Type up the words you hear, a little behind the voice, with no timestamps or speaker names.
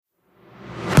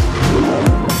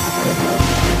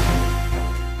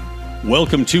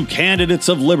Welcome to Candidates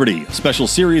of Liberty, a special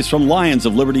series from Lions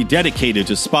of Liberty dedicated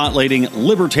to spotlighting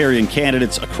libertarian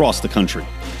candidates across the country.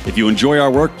 If you enjoy our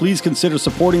work, please consider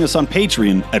supporting us on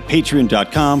Patreon at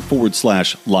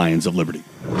patreon.com/Lions of Liberty.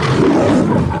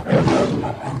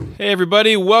 Hey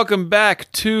everybody, welcome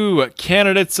back to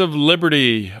Candidates of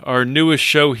Liberty, our newest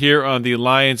show here on the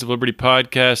Lions of Liberty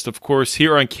podcast. Of course,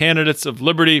 here on Candidates of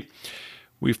Liberty,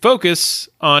 we focus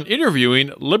on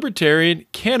interviewing libertarian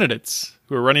candidates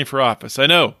who are running for office. I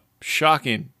know,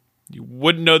 shocking. You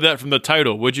wouldn't know that from the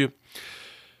title, would you?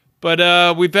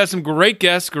 But we've had some great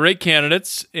guests, great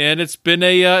candidates, and it's been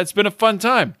a fun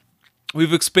time.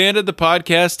 We've expanded the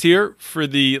podcast here for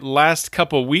the last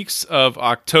couple weeks of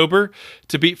October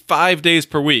to be 5 days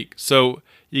per week. So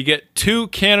you get 2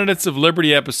 Candidates of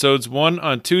Liberty episodes, one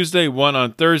on Tuesday, one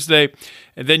on Thursday,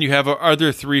 and then you have our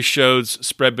other 3 shows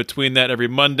spread between that every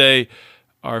Monday.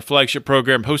 Our flagship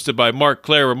program hosted by Mark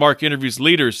Claire, where Mark interviews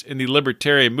leaders in the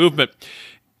libertarian movement.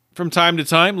 From time to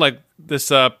time, like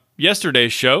this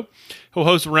yesterday's show, he'll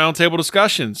host roundtable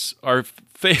discussions. Our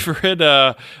favorite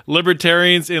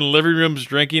libertarians in living rooms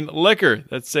drinking liquor.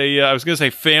 That's I was going to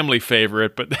say family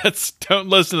favorite, but don't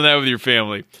listen to that with your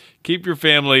family. Keep your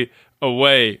family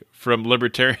away from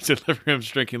libertarians in living rooms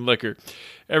drinking liquor.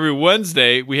 Every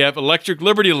Wednesday, we have Electric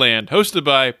Liberty Land, hosted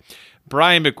by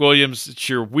Brian McWilliams. It's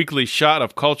your weekly shot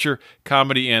of culture,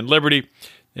 comedy, and liberty.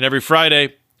 And every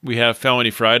Friday, we have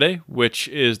Felony Friday, which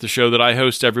is the show that I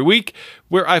host every week,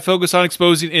 where I focus on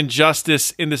exposing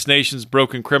injustice in this nation's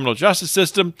broken criminal justice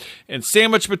system. And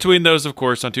sandwiched between those, of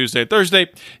course, on Tuesday and Thursday,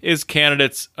 is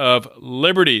Candidates of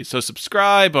Liberty. So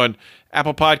subscribe on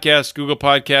Apple Podcasts, Google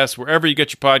Podcasts, wherever you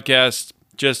get your podcasts.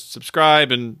 Just subscribe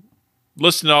and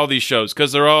listen to all these shows,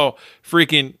 because they're all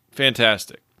freaking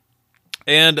fantastic.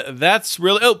 And that's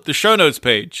really, the show notes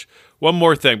page. One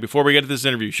more thing before we get to this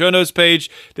interview. Show notes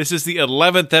page. This is the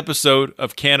 11th episode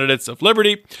of Candidates of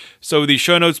Liberty. So the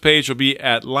show notes page will be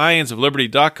at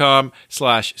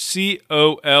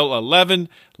lionsofliberty.com/COL11.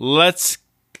 Let's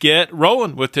get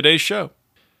rolling with today's show.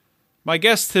 My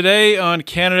guest today on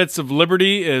Candidates of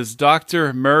Liberty is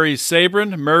Dr. Murray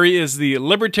Sabrin. Murray is the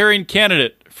Libertarian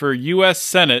candidate for U.S.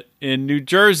 Senate in New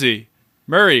Jersey.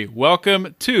 Murray,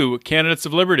 welcome to Candidates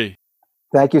of Liberty.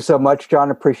 Thank you so much, John.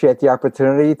 Appreciate the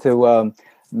opportunity to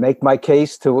make my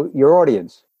case to your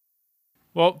audience.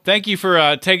 Well, thank you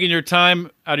for taking your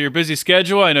time out of your busy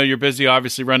schedule. I know you're busy,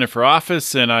 obviously, running for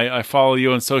office, and I follow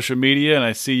you on social media, and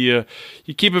I see you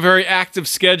keep a very active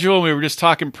schedule. And we were just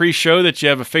talking pre-show that you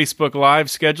have a Facebook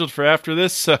Live scheduled for after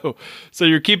this, so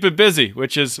you're keeping busy,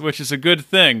 which is a good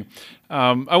thing.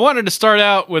 I wanted to start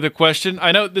out with a question.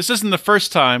 I know this isn't the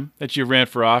first time that you ran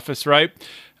for office, right?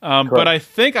 But I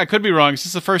think I could be wrong. Is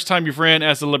this the first time you've ran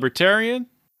as a libertarian?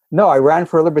 No, I ran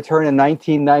for a libertarian in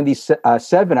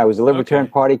 1997. I was a Libertarian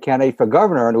Party candidate for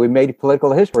governor, and we made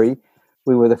political history.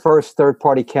 We were the first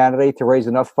third-party candidate to raise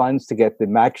enough funds to get the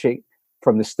matching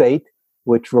from the state,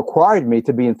 which required me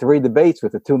to be in 3 debates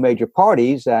with the 2 major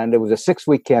parties. And it was a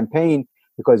 6-week campaign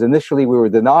because initially we were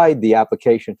denied the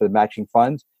application for the matching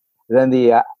funds. Then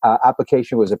the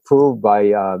application was approved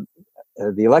by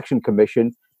the Election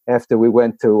Commission after we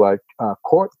went to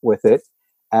court with it.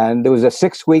 And it was a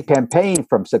 6-week campaign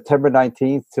from September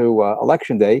 19th to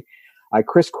Election Day. I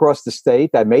crisscrossed the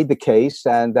state. I made the case.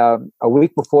 And a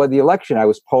week before the election, I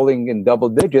was polling in double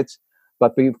digits.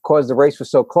 But because the race was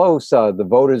so close, the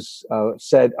voters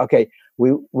said, okay,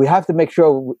 we have to make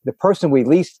sure the person we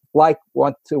least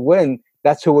want to win,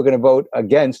 that's who we're going to vote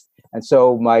against. And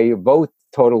so my vote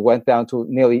total went down to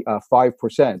nearly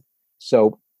 5%.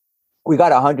 So we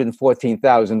got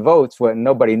 114,000 votes when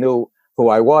nobody knew who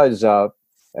I was in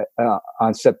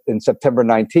September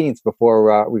 19th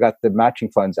before we got the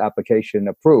matching funds application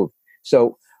approved.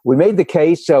 So we made the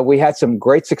case. We had some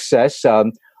great success.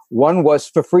 One was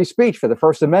for free speech, for the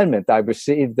First Amendment. I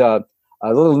received a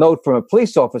little note from a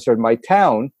police officer in my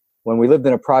town when we lived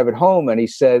in a private home, and he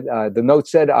said, the note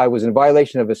said I was in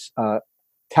violation of a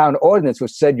town ordinance,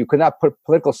 which said you could not put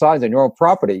political signs on your own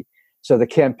property. So the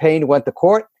campaign went to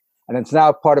court, and it's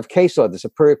now part of case law. The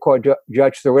Superior Court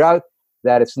judge threw it out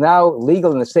that it's now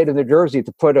legal in the state of New Jersey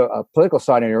to put a political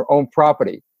sign on your own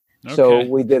property. Okay. So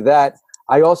we did that.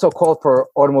 I also called for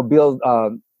automobile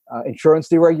insurance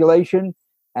deregulation.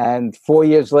 And 4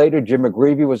 years later, Jim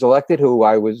McGreevey was elected, who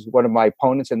I was one of my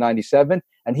opponents in 97.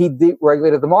 And he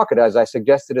deregulated the market, as I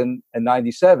suggested in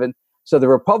 97. So the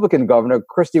Republican governor,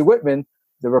 Christie Whitman,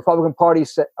 the Republican Party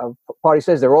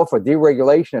says they're all for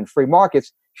deregulation and free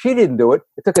markets. She didn't do it.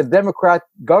 It took a Democrat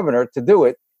governor to do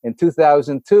it in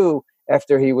 2002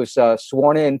 after he was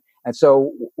sworn in. And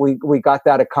so we got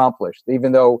that accomplished,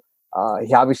 even though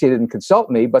He obviously didn't consult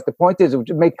me, but the point is, it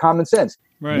would make common sense.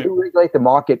 Right. You regulate the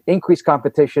market, increase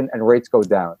competition, and rates go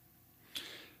down.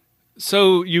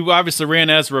 So you obviously ran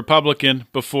as a Republican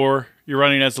before you're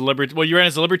running as a libertarian. Well, you ran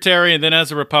as a libertarian, then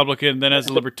as a Republican, then as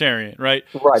a libertarian, right?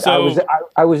 Right. So,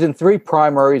 I was in 3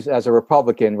 primaries as a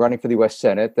Republican running for the U.S.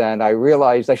 Senate, and I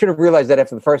should have realized that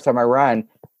after the first time I ran,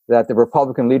 that the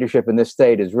Republican leadership in this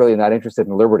state is really not interested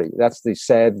in liberty. That's the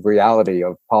sad reality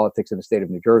of politics in the state of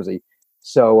New Jersey.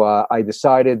 So I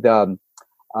decided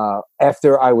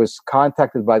after I was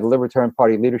contacted by the Libertarian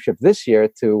Party leadership this year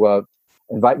to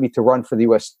invite me to run for the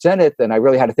U.S. Senate, and I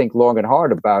really had to think long and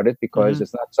hard about it because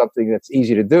it's not something that's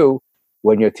easy to do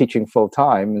when you're teaching full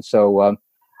time. And so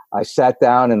I sat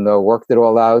down and worked it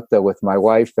all out with my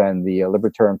wife and the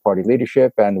Libertarian Party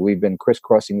leadership, and we've been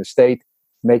crisscrossing the state,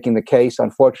 making the case.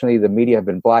 Unfortunately, the media have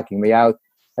been blacking me out.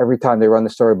 Every time they run the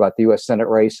story about the U.S. Senate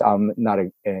race, I'm not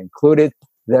included.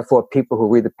 Therefore, people who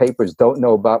read the papers don't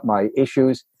know about my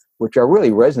issues, which are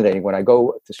really resonating. When I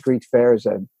go to street fairs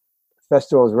and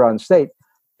festivals around the state,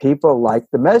 people like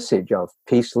the message of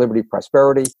peace, liberty,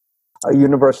 prosperity, a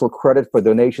universal credit for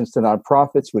donations to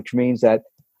nonprofits, which means that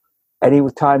any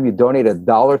time you donate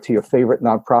 $1 to your favorite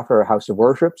nonprofit or house of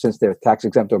worship, since they're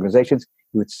tax-exempt organizations,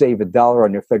 you would save $1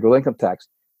 on your federal income tax.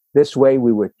 This way,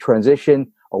 we would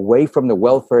transition away from the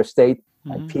welfare state,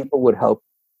 and people would help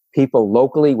people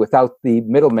locally without the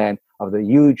middleman of the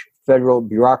huge federal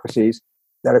bureaucracies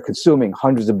that are consuming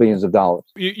hundreds of billions of dollars.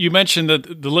 You mentioned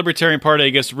that the Libertarian Party, I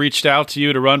guess, reached out to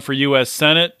you to run for U.S.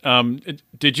 Senate.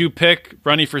 Did you pick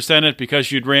running for Senate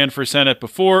because you'd ran for Senate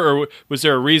before, or was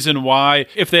there a reason why?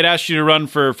 If they'd asked you to run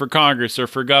for Congress or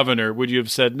for governor, would you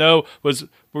have said no?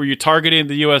 Were you targeting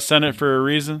the U.S. Senate for a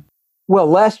reason? Well,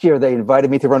 last year they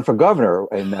invited me to run for governor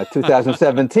in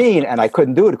 2017, and I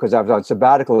couldn't do it because I was on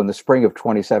sabbatical in the spring of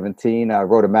 2017. I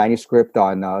wrote a manuscript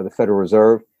on the Federal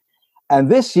Reserve. And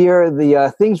this year,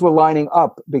 the things were lining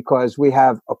up because we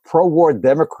have a pro-war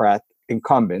Democrat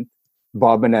incumbent,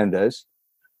 Bob Menendez,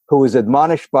 who was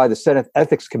admonished by the Senate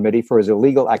Ethics Committee for his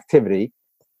illegal activity.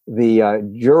 The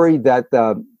jury that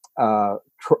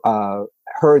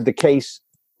heard the case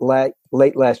late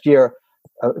last year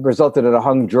resulted in a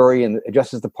hung jury, and the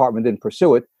Justice Department didn't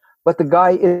pursue it. But the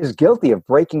guy is guilty of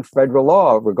breaking federal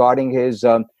law regarding his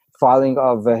filing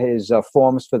of his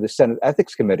forms for the Senate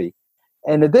Ethics Committee.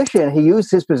 In addition, he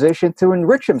used his position to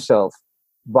enrich himself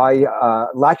by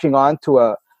latching on to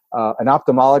an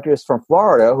ophthalmologist from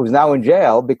Florida who's now in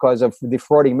jail because of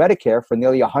defrauding Medicare for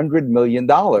nearly $100 million.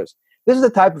 This is the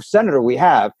type of senator we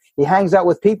have. He hangs out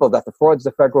with people that defrauds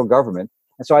the federal government.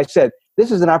 And so I said,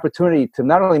 this is an opportunity to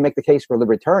not only make the case for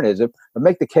libertarianism, but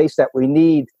make the case that we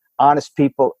need honest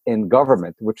people in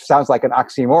government, which sounds like an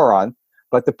oxymoron.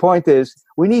 But the point is,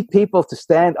 we need people to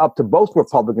stand up to both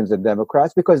Republicans and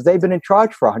Democrats because they've been in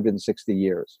charge for 160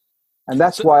 years. And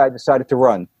that's why I decided to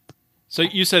run. So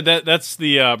you said that's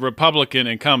the Republican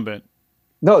incumbent.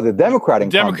 No, the Democrat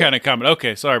incumbent. Democrat incumbent.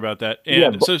 Okay, sorry about that.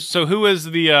 And yeah, so who is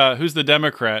who's the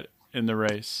Democrat in the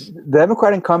race? The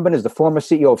Democrat incumbent is the former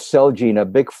CEO of Celgene, a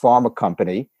big pharma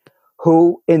company,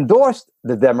 who endorsed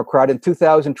the Democrat in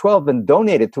 2012 and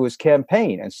donated to his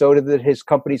campaign, and so did his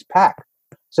company's PAC.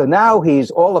 So now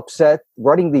he's all upset,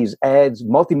 running these ads,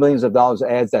 multi-millions of dollars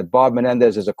ads, that Bob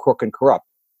Menendez is a crook and corrupt.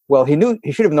 Well, he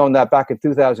should have known that back in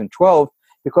 2012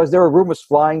 because there were rumors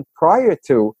flying prior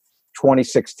to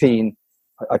 2016,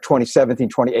 2017,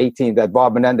 2018 that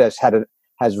Bob Menendez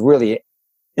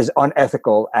is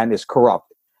unethical and is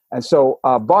corrupt. And so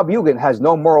Bob Hugin has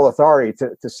no moral authority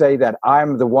to say that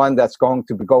I'm the one that's going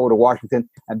to go to Washington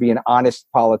and be an honest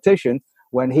politician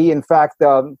when he, in fact,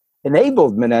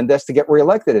 enabled Menendez to get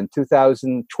reelected in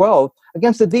 2012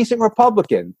 against a decent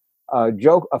Republican,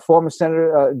 former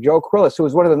Senator Joe Krillis, who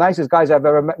was one of the nicest guys I've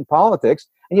ever met in politics.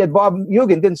 And yet Bob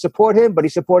Hugin didn't support him, but he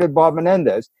supported Bob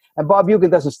Menendez. And Bob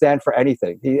Hugin doesn't stand for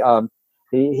anything. He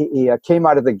came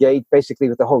out of the gate basically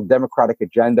with the whole Democratic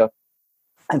agenda.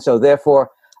 And so therefore,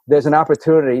 there's an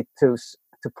opportunity to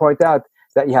point out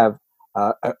that you have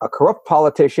a corrupt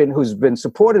politician who's been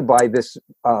supported by this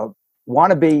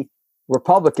wannabe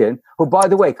Republican, who, by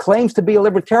the way, claims to be a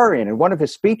libertarian. In one of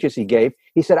his speeches he gave,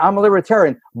 he said, I'm a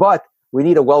libertarian, but we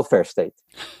need a welfare state.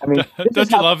 I mean, Don't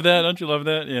you love that? Don't you love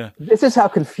that? Yeah. This is how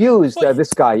confused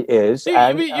this guy is.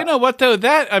 You know what, though?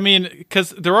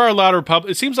 Because there are a lot of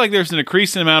Republicans. It seems like there's an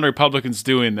increasing amount of Republicans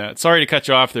doing that. Sorry to cut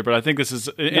you off there, but I think this is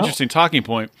an interesting talking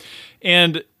point.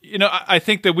 And, I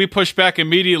think that we push back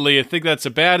immediately and think that's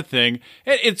a bad thing.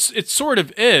 It sort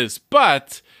of is,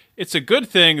 but it's a good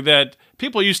thing that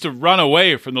people used to run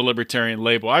away from the libertarian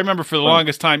label. I remember for the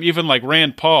longest time, even like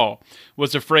Rand Paul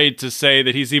was afraid to say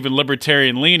that he's even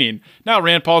libertarian leaning. Now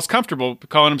Rand Paul's comfortable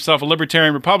calling himself a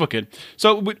libertarian Republican.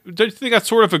 So do you think that's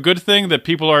sort of a good thing that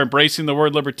people are embracing the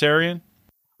word libertarian?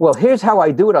 Well, here's how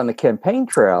I do it on the campaign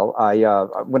trail. I'm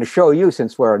going to show you,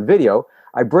 since we're on video.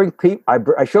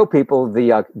 I show people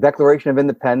the Declaration of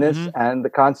Independence and the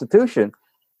Constitution,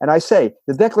 and I say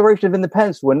the Declaration of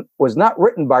Independence was not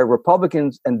written by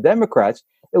Republicans and Democrats.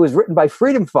 It was written by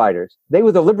freedom fighters. They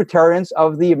were the libertarians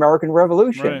of the American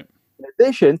Revolution. Right. In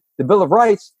addition, the Bill of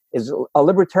Rights is a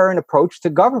libertarian approach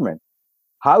to government.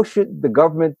 How should the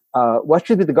government? What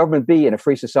should the government be in a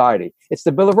free society? It's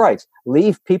the Bill of Rights.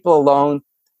 Leave people alone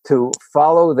to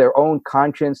follow their own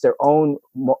conscience, their own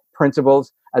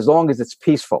principles, as long as it's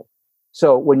peaceful.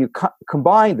 So when you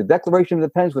combine the Declaration of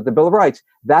Independence with the Bill of Rights,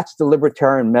 that's the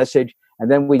libertarian message,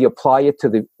 and then we apply it to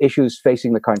the issues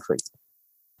facing the country.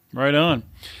 Right on.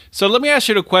 So let me ask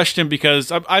you a question,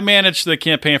 because I managed the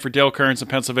campaign for Dale Kearns in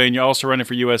Pennsylvania, also running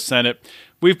for U.S. Senate.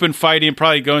 We've been fighting,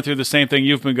 probably going through the same thing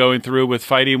you've been going through, with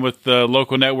fighting with the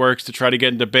local networks to try to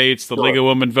get in debates. The League of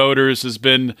Women Voters has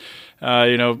been,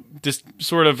 just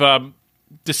sort of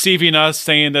deceiving us,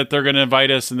 saying that they're going to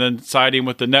invite us and then siding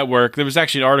with the network. There was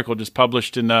actually an article just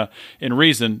published in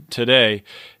Reason today.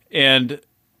 And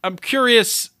I'm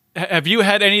curious, have you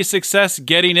had any success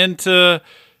getting into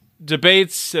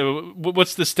debates?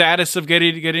 What's the status of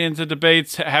getting into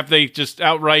debates? Have they just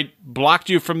outright blocked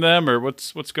you from them, or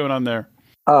what's going on there?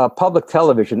 Public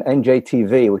Television,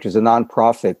 NJTV, which is a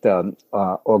nonprofit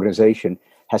organization,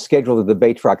 has scheduled a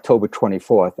debate for October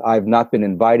 24th. I've not been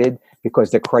invited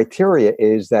because the criteria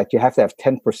is that you have to have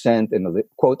 10% in a,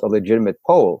 quote, a legitimate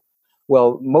poll.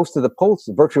 Well, most of the polls,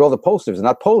 virtually all the pollsters are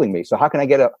not polling me. So how can I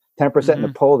get a 10% in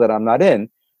a poll that I'm not in?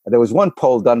 There was one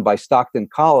poll done by Stockton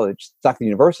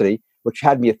University, which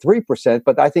had me at 3%,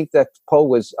 but I think that poll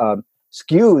was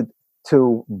skewed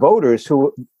to voters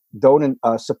who don't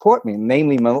support me,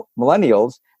 namely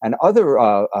millennials and other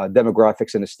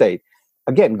demographics in the state.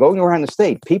 Again, going around the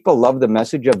state, people love the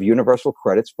message of universal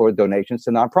credits for donations to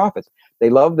nonprofits.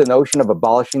 They love the notion of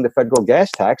abolishing the federal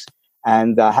gas tax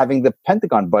and having the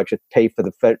Pentagon budget pay for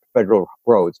the federal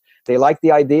roads. They like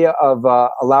the idea of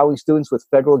allowing students with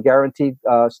federal guaranteed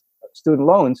student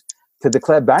loans to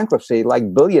declare bankruptcy,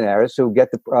 like billionaires who get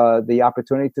the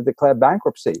opportunity to declare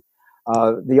bankruptcy.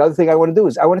 The other thing I want to do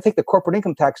is I want to take the corporate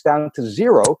income tax down to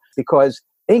zero, because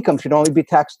income should only be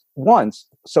taxed once.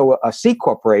 So a C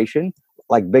corporation,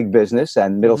 like big business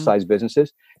and middle-sized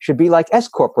businesses, should be like S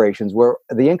corporations, where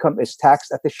the income is taxed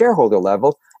at the shareholder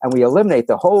level, and we eliminate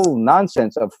the whole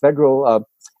nonsense of federal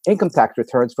income tax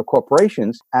returns for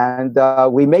corporations, and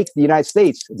we make the United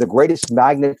States the greatest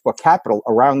magnet for capital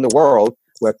around the world,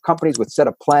 where companies would set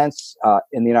up plants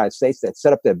in the United States that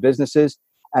set up their businesses,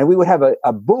 and we would have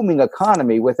a booming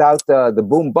economy without the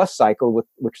boom-bust cycle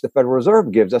which the Federal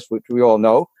Reserve gives us, which we all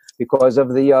know, because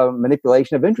of the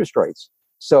manipulation of interest rates.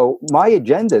 So my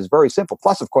agenda is very simple.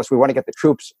 Plus, of course, we want to get the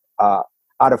troops out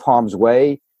of harm's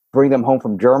way, bring them home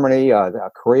from Germany,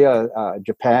 Korea,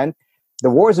 Japan. The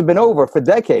wars have been over for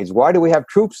decades. Why do we have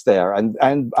troops there?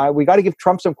 And we got to give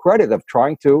Trump some credit of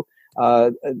trying to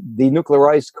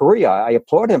denuclearize Korea. I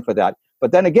applaud him for that.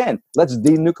 But then again, let's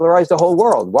denuclearize the whole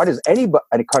world. Why does any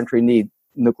country need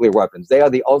nuclear weapons? They are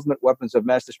the ultimate weapons of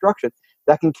mass destruction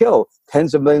that can kill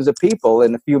tens of millions of people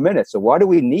in a few minutes. So why do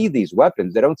we need these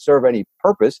weapons? They don't serve any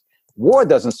purpose. War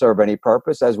doesn't serve any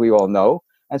purpose, as we all know.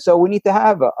 And so we need to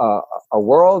have a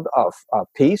world of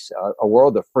peace, a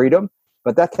world of freedom.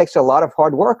 But that takes a lot of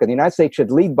hard work. And the United States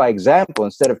should lead by example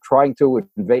instead of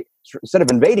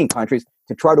invading countries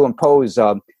to try to impose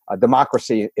a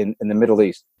democracy in the Middle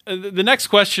East. The next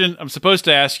question I'm supposed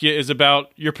to ask you is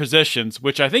about your positions,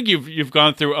 which I think you've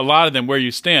gone through a lot of them where you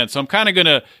stand. So I'm kind of going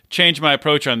to change my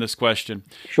approach on this question.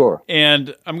 Sure.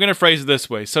 And I'm going to phrase it this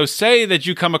way. So say that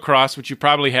you come across, which you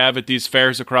probably have at these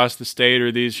fairs across the state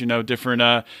or these, different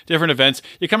events.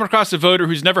 You come across a voter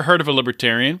who's never heard of a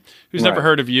libertarian, who's never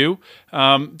heard of you,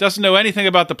 doesn't know anything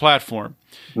about the platform.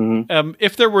 Mm-hmm.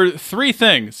 If there were three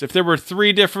things, if there were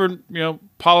three different,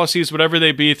 policies, whatever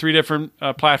they be, three different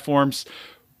platforms,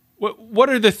 what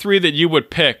are the three that you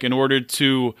would pick in order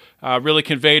to really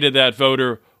convey to that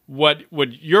voter what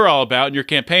you're all about in your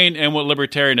campaign and what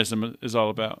libertarianism is all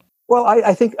about? Well,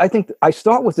 I think I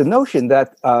start with the notion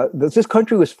that this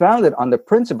country was founded on the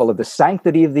principle of the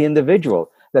sanctity of the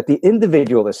individual, that the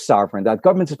individual is sovereign, that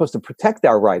government is supposed to protect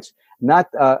our rights, not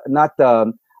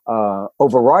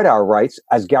override our rights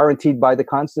as guaranteed by the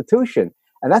Constitution.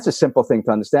 And that's a simple thing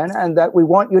to understand. And that we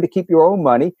want you to keep your own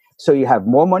money, So you have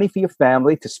more money for your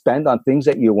family to spend on things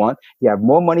that you want. You have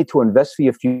more money to invest for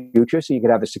your future so you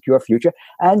can have a secure future.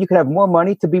 And you can have more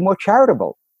money to be more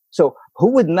charitable. So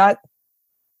who would not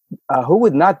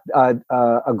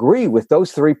agree with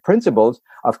those three principles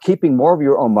of keeping more of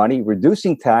your own money,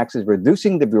 reducing taxes,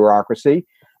 reducing the bureaucracy,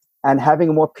 and having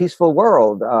a more peaceful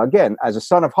world? Again, as a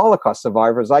son of Holocaust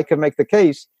survivors, I can make the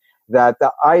case that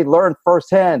I learned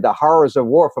firsthand the horrors of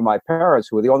war from my parents,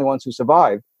 who were the only ones who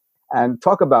survived. And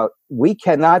talk about, we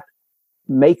cannot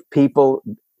make people,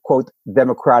 quote,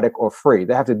 democratic or free.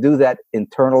 They have to do that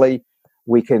internally.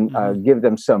 We can give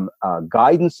them some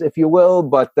guidance, if you will,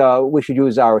 but we should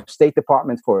use our State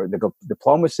Department for the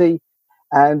diplomacy.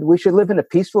 And we should live in a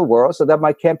peaceful world. So that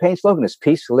my campaign slogan is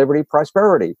peace, liberty,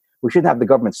 prosperity. We shouldn't have the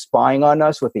government spying on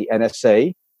us with the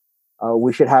NSA.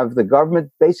 We should have the government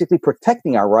basically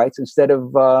protecting our rights instead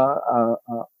of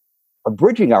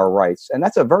abridging our rights. And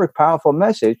that's a very powerful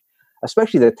message,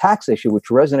 especially the tax issue, which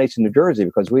resonates in New Jersey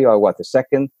because we are, the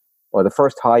second or the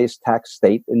first highest tax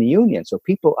state in the union. So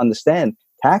people understand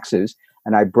taxes,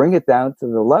 and I bring it down to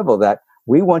the level that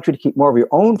we want you to keep more of your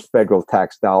own federal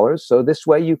tax dollars, so this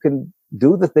way you can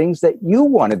do the things that you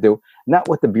want to do, not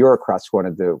what the bureaucrats want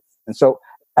to do.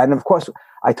 And of course,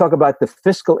 I talk about the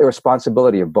fiscal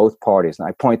irresponsibility of both parties, and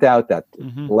I point out that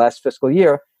last fiscal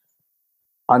year,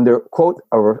 under, quote,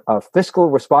 a fiscal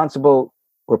responsible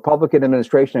Republican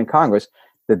administration in Congress,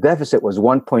 the deficit was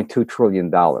 $1.2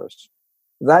 trillion.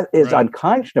 That is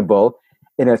unconscionable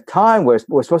in a time where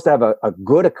we're supposed to have a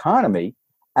good economy,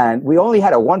 and we only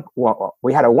had a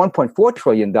 $1.4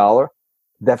 trillion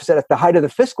deficit at the height of the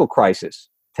fiscal crisis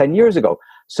 10 years ago.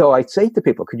 So I'd say to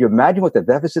people, could you imagine what the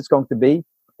deficit's going to be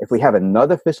if we have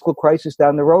another fiscal crisis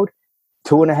down the road?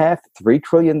 $2.5, $3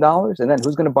 trillion, and then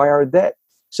who's going to buy our debt?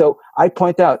 So I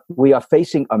point out we are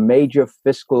facing a major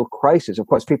fiscal crisis. Of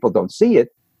course, people don't see it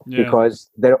because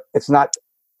it's not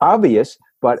obvious.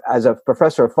 But as a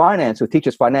professor of finance who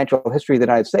teaches financial history of the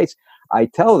United States, I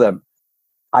tell them,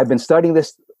 I've been studying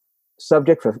this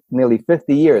subject for nearly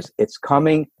 50 years. It's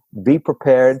coming. Be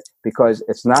prepared, because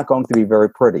it's not going to be very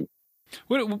pretty.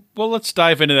 Well, let's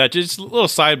dive into that. Just a little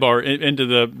sidebar into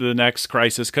the next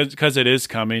crisis, because it is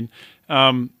coming.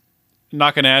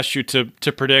 Not going to ask you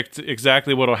to predict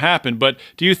exactly what will happen, but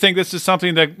do you think this is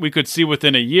something that we could see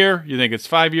within a year? You think it's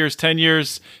 5 years, 10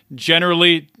 years?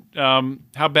 Generally,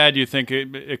 how bad do you think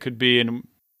it could be? And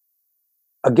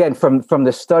again, from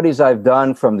the studies I've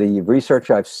done, from the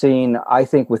research I've seen, I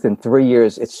think within 3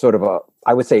 years, it's sort of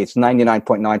I would say it's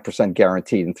 99.9%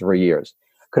 guaranteed in 3 years.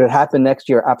 Could it happen next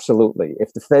year? Absolutely.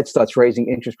 If the Fed starts raising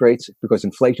interest rates because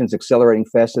inflation's accelerating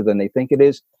faster than they think it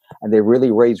is, and they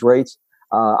really raise rates.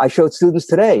 I showed students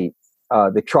today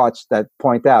the charts that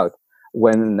point out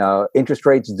when interest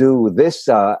rates do this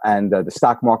and the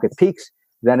stock market peaks,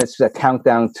 then it's a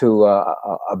countdown to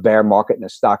a bear market in the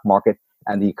stock market,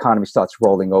 and the economy starts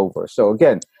rolling over. So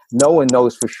again, no one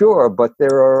knows for sure, but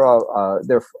there are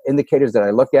indicators that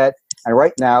I look at, and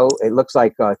right now it looks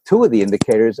like two of the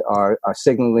indicators are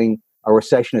signaling a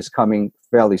recession is coming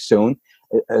fairly soon.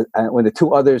 And when the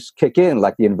two others kick in,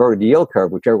 like the inverted yield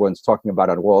curve, which everyone's talking about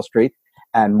on Wall Street,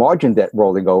 and margin debt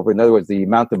rolling over, in other words, the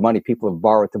amount of money people have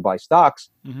borrowed to buy stocks,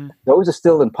 those are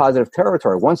still in positive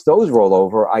territory. Once those roll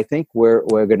over, I think we're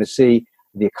going to see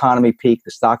the economy peak,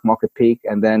 the stock market peak,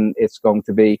 and then it's going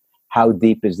to be, how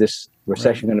deep is this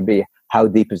recession going to be? How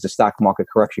deep is the stock market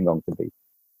correction going to be?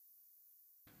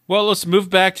 Well, let's move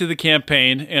back to the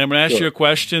campaign, and I'm going to ask you a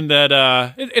question that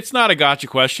it's not a gotcha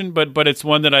question, but it's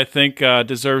one that I think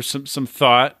deserves some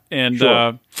thought. And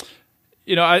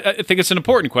I think it's an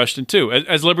important question too.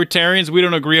 As libertarians, we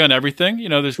don't agree on everything.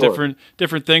 There's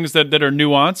different things that are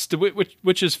nuanced,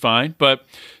 which is fine. But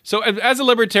so, as a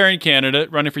libertarian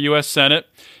candidate running for U.S. Senate,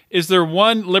 is there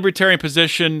one libertarian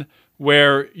position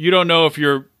where you don't know if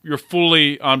you're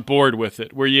fully on board with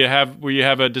it, where you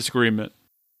have a disagreement?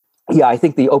 Yeah, I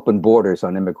think the open borders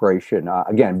on immigration.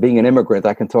 Again, being an immigrant,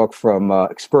 I can talk from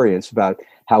experience about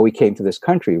how we came to this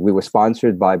country. We were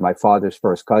sponsored by my father's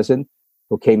first cousin,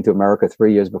 who came to America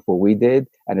 3 years before we did,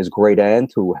 and his great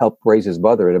aunt, who helped raise his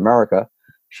mother in America.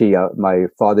 My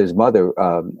father's mother,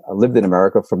 lived in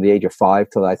America from the age of 5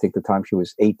 till I think the time she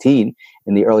was 18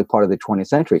 in the early part of the 20th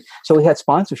century. So we had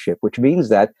sponsorship, which means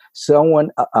that someone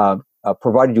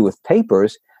provided you with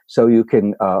papers so you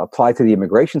can apply to the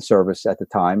Immigration Service at the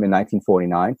time in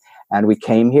 1949. And we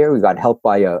came here. We got help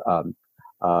by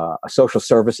a social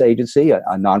service agency, a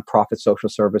nonprofit social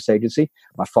service agency.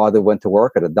 My father went to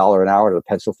work at $1 an hour at a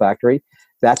pencil factory.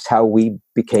 That's how we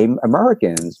became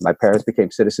Americans. My parents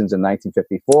became citizens in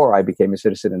 1954. I became a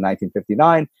citizen in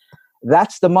 1959.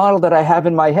 That's the model that I have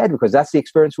in my head, because that's the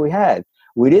experience we had.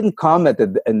 We didn't come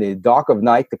in the dark of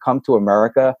night to come to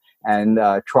America and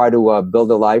try to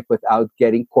build a life without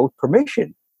getting, quote,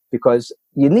 permission, because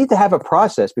you need to have a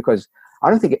process, because I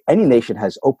don't think any nation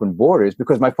has open borders,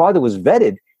 because my father was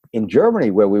vetted in Germany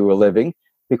where we were living,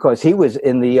 because he was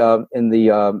in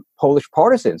the Polish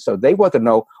partisans. So they wanted to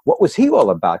know what was he all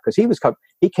about, because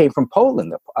he came from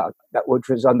Poland, which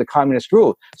was under communist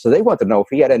rule. So they wanted to know if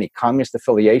he had any communist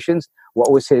affiliations,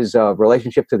 what was his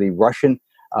relationship to the Russian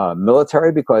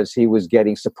military, because he was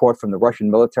getting support from the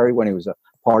Russian military when he was a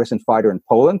partisan fighter in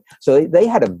Poland. So they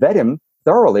had to vet him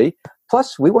thoroughly.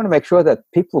 Plus, we want to make sure that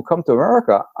people who come to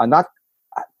America are not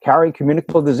carrying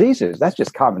communicable diseases. That's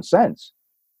just common sense.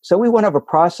 So we want to have a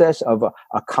process of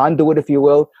a conduit, if you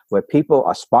will, where people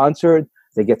are sponsored.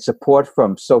 They get support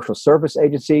from social service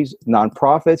agencies,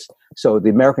 nonprofits. So the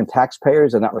American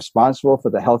taxpayers are not responsible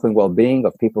for the health and well-being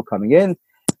of people coming in.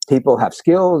 People have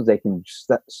skills. They can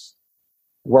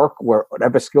work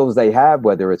whatever skills they have,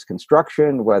 whether it's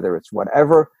construction, whether it's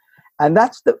whatever. And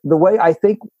that's the way I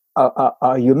think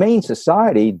a humane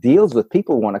society deals with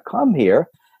people who want to come here,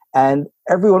 and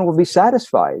everyone will be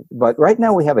satisfied. But right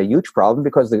now we have a huge problem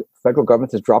because the federal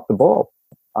government has dropped the ball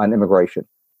on immigration.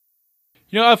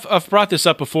 You know, I've brought this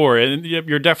up before, and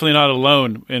you're definitely not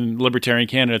alone in libertarian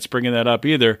candidates bringing that up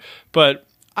either. But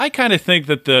I kind of think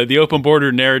that the open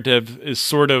border narrative is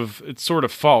sort of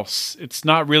false. It's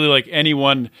not really like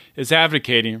anyone is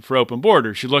advocating for open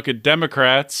borders. You look at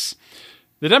Democrats.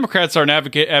 The Democrats aren't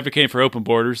advocating for open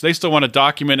borders. They still want to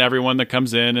document everyone that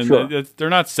comes in, and sure, they're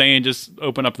not saying just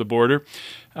open up the border.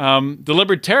 The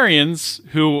libertarians,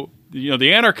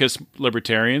 the anarchist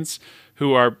libertarians,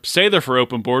 who say they're for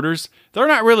open borders, they're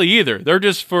not really either. They're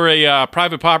just for a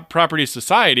private property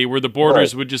society where the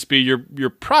borders would just be your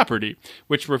property,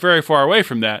 which we're very far away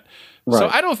from that. Right. So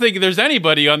I don't think there's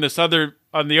anybody on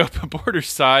the open borders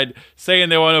side saying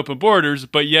they want open borders,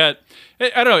 but yet,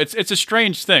 I don't know, it's a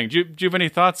strange thing. Do you have any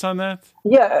thoughts on that?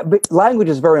 Yeah, but language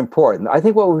is very important. I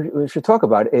think what we should talk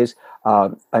about is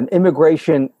an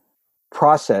immigration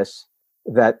process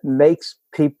that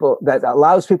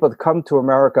allows people to come to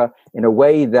America in a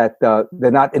way that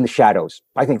they're not in the shadows.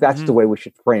 I think that's the way we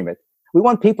should frame it. We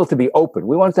want people to be open.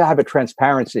 We want to have a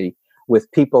transparency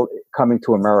with people coming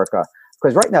to America.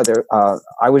 Because right now,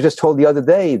 I was just told the other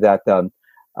day that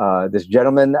this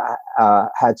gentleman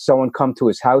had someone come to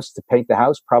his house to paint the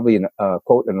house, probably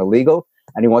quote, an illegal,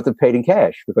 and he wanted paid in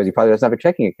cash because he probably doesn't have a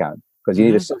checking account, because you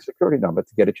need a social security number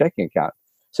to get a checking account.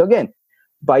 So again,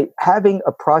 by having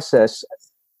a process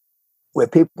where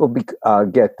people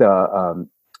get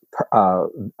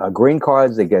green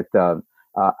cards, they get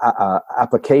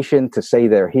application to say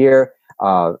they're here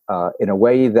in a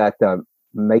way that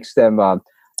makes them, I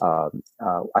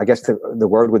guess the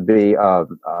word would be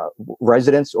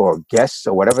residents or guests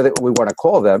or whatever that we want to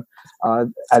call them,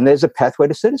 and there's a pathway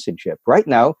to citizenship. Right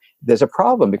now, there's a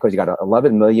problem because you got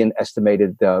 11 million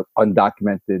estimated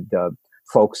undocumented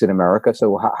folks in America.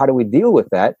 So how do we deal with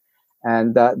that?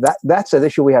 And that's an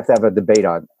issue we have to have a debate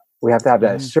on. We have to have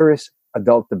a serious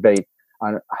adult debate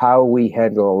on how we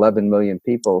handle 11 million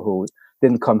people who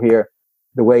didn't come here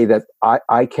the way that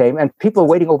I came. And people are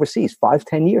waiting overseas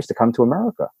 5-10 years to come to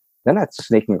America. They're not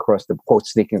sneaking across the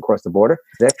border.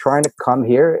 They're trying to come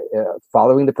here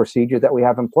following the procedure that we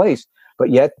have in place.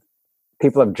 But yet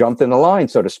people have jumped in the line,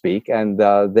 so to speak. And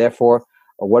therefore,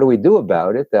 what do we do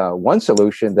about it? One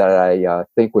solution that I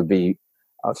think would be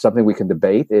something we can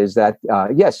debate is that,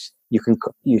 yes,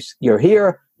 you're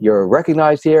here, you're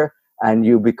recognized here, and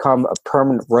you become a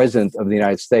permanent resident of the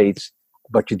United States,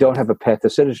 but you don't have a path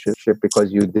to citizenship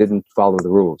because you didn't follow the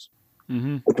rules,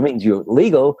 which means you're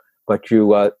legal, but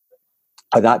you are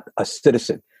not a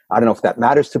citizen. I don't know if that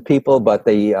matters to people, but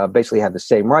they basically have the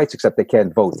same rights, except they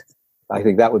can't vote. I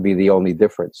think that would be the only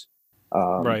difference.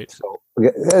 Right. So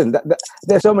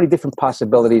there's so many different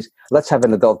possibilities. Let's have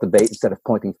an adult debate instead of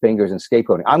pointing fingers and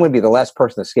scapegoating. I'm going to be the last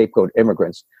person to scapegoat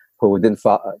immigrants who didn't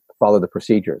follow the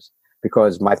procedures,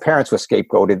 because my parents were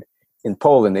scapegoated in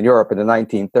Poland and Europe in the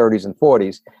 1930s and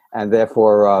 40s, and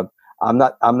therefore I'm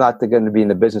not going to be in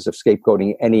the business of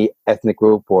scapegoating any ethnic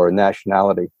group or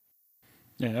nationality.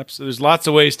 Yeah, absolutely. There's lots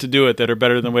of ways to do it that are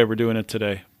better than the way we're doing it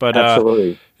today. But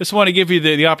absolutely. Just want to give you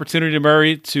the opportunity,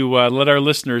 Murray, to let our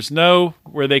listeners know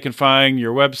where they can find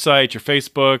your website, your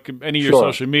Facebook, any of your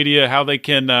social media, how they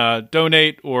can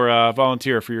donate or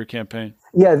volunteer for your campaign.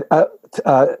 Yeah,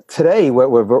 today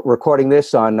we're recording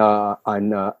this on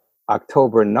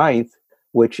October 9th,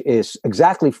 which is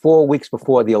exactly 4 weeks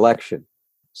before the election.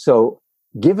 So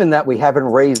given that we haven't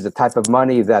raised the type of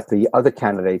money that the other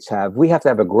candidates have, we have to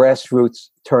have a grassroots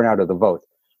turnout of the vote.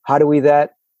 How do we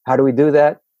do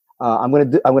that? I'm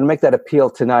going to make that appeal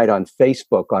tonight on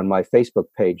Facebook, on my Facebook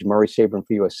page, Murray Sabrin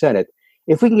for U.S. Senate.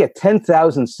 If we can get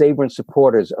 10,000 Sabrin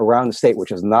supporters around the state,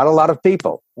 which is not a lot of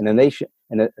people in a nation,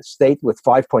 in a state with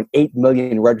 5.8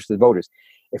 million registered voters,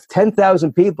 if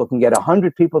 10,000 people can get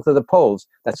 100 people to the polls,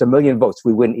 that's 1 million votes.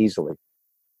 We win easily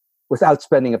without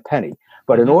spending a penny.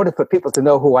 But in order for people to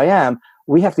know who I am,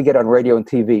 we have to get on radio and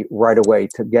TV right away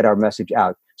to get our message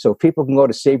out. So people can go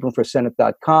to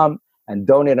sabrinforsenate.com and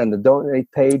donate on the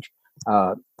donate page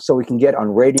so we can get on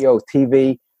radio,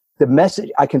 TV. The message,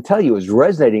 I can tell you, is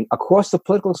resonating across the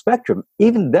political spectrum.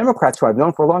 Even Democrats, who I've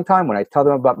known for a long time, when I tell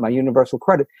them about my universal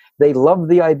credit, they love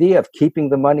the idea of keeping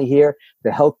the money here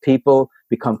to help people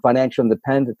become financially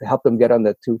independent, to help them get on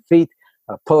their 2 feet,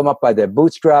 pull them up by their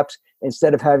bootstraps,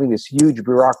 instead of having this huge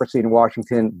bureaucracy in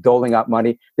Washington doling out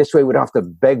money. This way we don't have to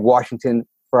beg Washington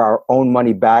for our own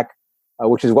money back,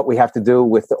 which is what we have to do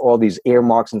with all these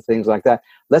earmarks and things like that.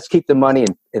 Let's keep the money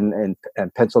in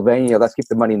Pennsylvania. Let's keep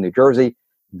the money in New Jersey,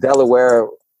 Delaware,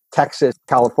 Texas,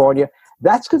 California.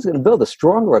 That's going to build a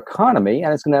stronger economy,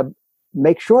 and it's going to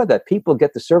make sure that people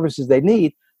get the services they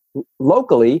need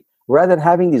locally, rather than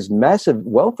having these massive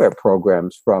welfare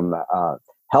programs from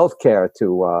healthcare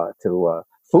to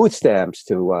food stamps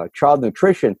to child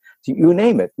nutrition, to you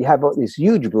name it. You have all this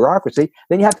huge bureaucracy.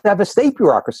 Then you have to have a state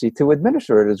bureaucracy to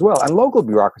administer it as well, and local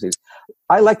bureaucracies.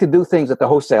 I like to do things at the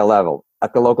wholesale level,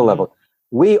 at the local level.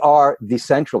 We are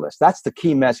decentralists. That's the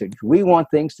key message. We want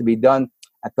things to be done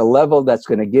at the level that's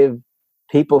going to give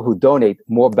people who donate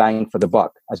more bang for the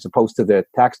buck, as opposed to their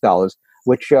tax dollars,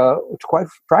 which quite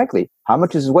frankly, how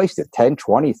much is wasted? 10,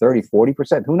 20, 30,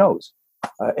 40%? Who knows?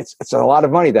 It's a lot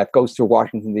of money that goes through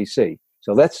Washington, D.C.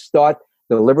 So let's start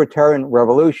the libertarian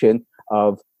revolution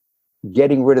of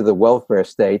getting rid of the welfare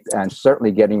state, and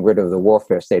certainly getting rid of the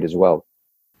warfare state as well.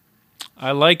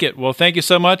 I like it. Well, thank you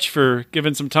so much for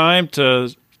giving some time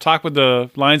to talk with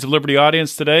the Lions of Liberty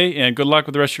audience today, and good luck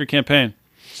with the rest of your campaign.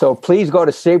 So please go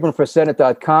to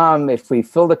sabrinforsenate.com. If we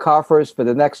fill the coffers for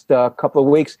the next couple of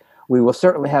weeks, we will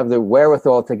certainly have the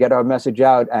wherewithal to get our message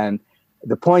out. And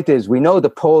the point is, we know the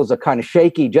polls are kind of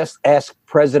shaky. Just ask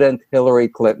President Hillary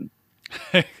Clinton.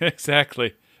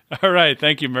 Exactly. All right.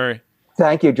 Thank you, Murray.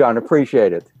 Thank you, John.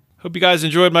 Appreciate it. Hope you guys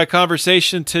enjoyed my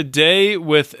conversation today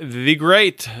with the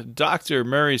great Dr.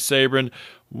 Murray Sabrin,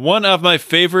 one of my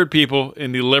favorite people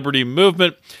in the Liberty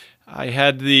movement. I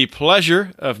had the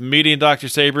pleasure of meeting Dr.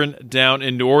 Sabrin down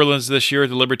in New Orleans this year at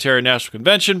the Libertarian National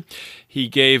Convention. He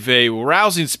gave a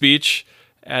rousing speech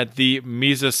at the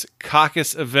Mises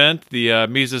Caucus event, the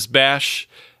Mises Bash,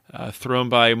 thrown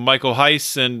by Michael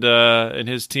Heiss and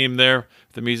his team there,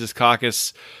 the Mises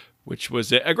Caucus, which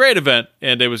was a great event,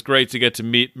 and it was great to get to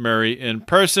meet Murray in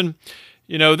person.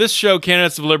 You know, this show,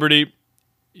 Candidates of Liberty,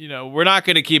 you know, we're not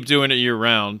going to keep doing it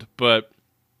year-round, but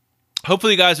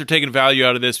hopefully you guys are taking value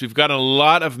out of this. We've gotten a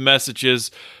lot of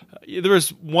messages. There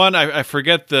was one, I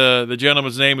forget the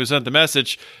gentleman's name who sent the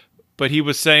message, but he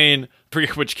was saying, I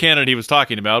forget which candidate he was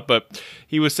talking about, but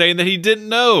he was saying that he didn't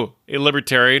know a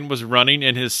libertarian was running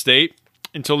in his state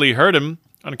until he heard him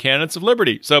on Candidates of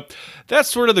Liberty. So that's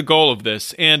sort of the goal of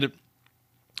this. And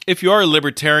if you are a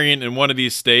libertarian in one of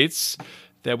these states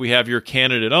that we have your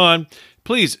candidate on,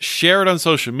 please share it on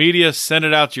social media, send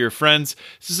it out to your friends.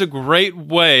 This is a great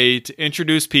way to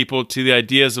introduce people to the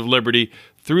ideas of liberty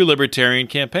through libertarian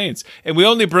campaigns. And we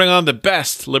only bring on the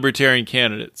best libertarian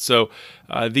candidates. So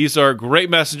these are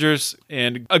great messengers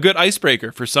and a good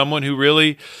icebreaker for someone who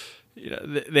really,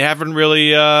 they haven't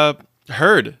really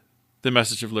heard the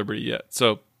message of liberty yet.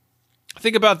 So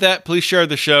think about that. Please share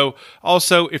the show.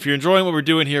 Also, if you're enjoying what we're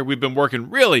doing here, we've been working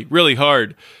really, really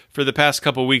hard for the past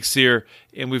couple weeks here,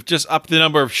 and we've just upped the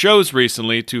number of shows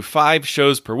recently to 5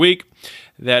 shows per week.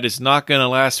 That is not going to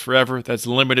last forever. That's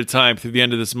limited time through the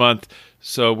end of this month.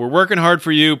 So we're working hard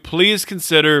for you. Please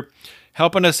consider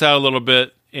helping us out a little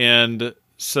bit and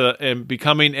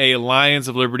becoming a Lions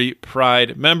of Liberty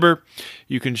Pride member.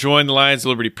 You can join the Lions of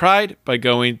Liberty Pride by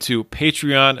going to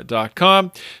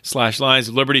patreon.com/Lions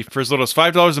of Liberty. For as little as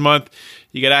 $5 a month,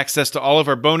 you get access to all of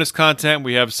our bonus content.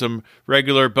 We have some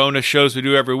regular bonus shows we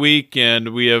do every week, and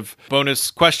we have bonus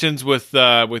questions with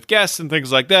guests and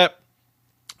things like that.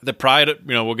 The Pride,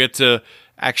 will get to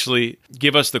actually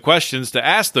give us the questions to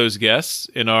ask those guests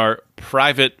in our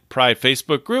private Pride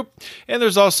Facebook group. And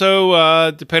there's also,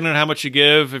 depending on how much you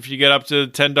give, if you get up to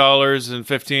 $10 and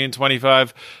 $15,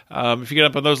 $25, if you get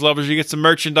up on those levels, you get some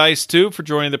merchandise too for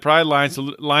joining the Pride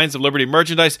Lions of Liberty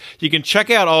merchandise. You can check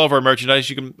out all of our merchandise.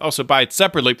 You can also buy it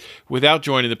separately without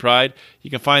joining the Pride. You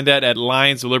can find that at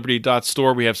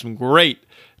lionsofliberty.store. We have some great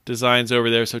designs over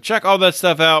there. So check all that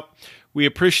stuff out. We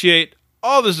appreciate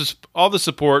all the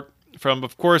support from,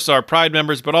 of course, our Pride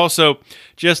members, but also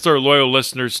just our loyal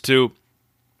listeners too.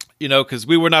 Because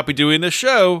we would not be doing this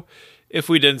show if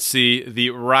we didn't see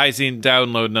the rising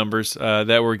download numbers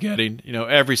that we're getting.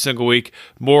 Every single week,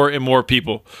 more and more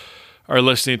people are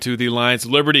listening to the Lions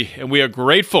of Liberty, and we are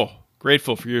grateful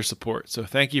for your support. So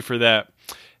thank you for that.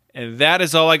 And that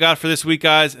is all I got for this week,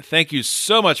 guys. Thank you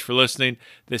so much for listening.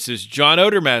 This is John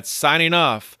Odermatt signing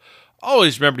off.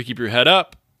 Always remember to keep your head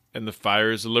up and the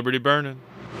fires of liberty burning.